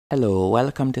Hello,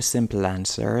 welcome to Simple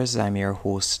Answers. I'm your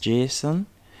host Jason.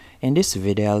 In this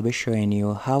video, I'll be showing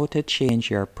you how to change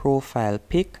your profile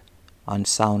pic on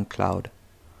SoundCloud.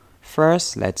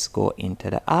 First, let's go into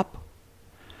the app.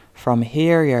 From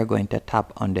here, you're going to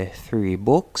tap on the three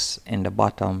books in the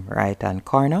bottom right hand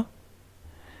corner.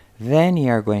 Then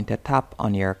you're going to tap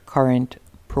on your current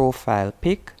profile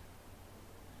pic.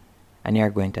 And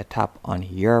you're going to tap on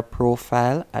your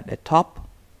profile at the top.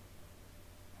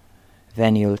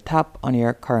 Then you'll tap on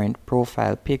your current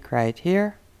profile pic right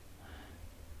here.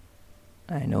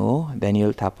 Then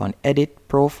you'll tap on edit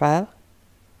profile.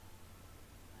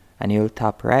 And you'll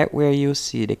tap right where you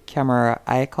see the camera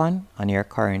icon on your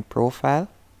current profile.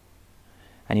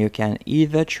 And you can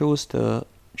either choose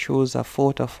a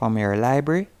photo from your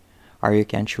library, or you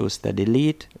can choose to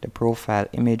delete the profile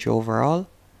image overall.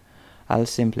 I'll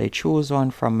simply choose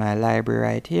one from my library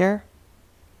right here.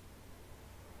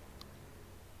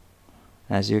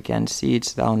 As you can see,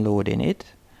 it's downloading it.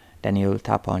 Then you'll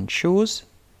tap on choose.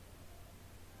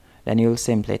 Then you'll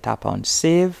simply tap on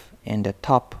save in the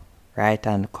top right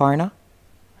hand corner.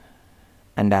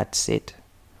 And that's it.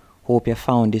 Hope you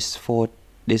found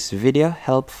this video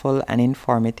helpful and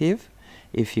informative.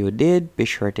 If you did, be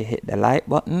sure to hit the like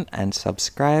button and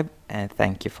subscribe, and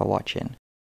thank you for watching.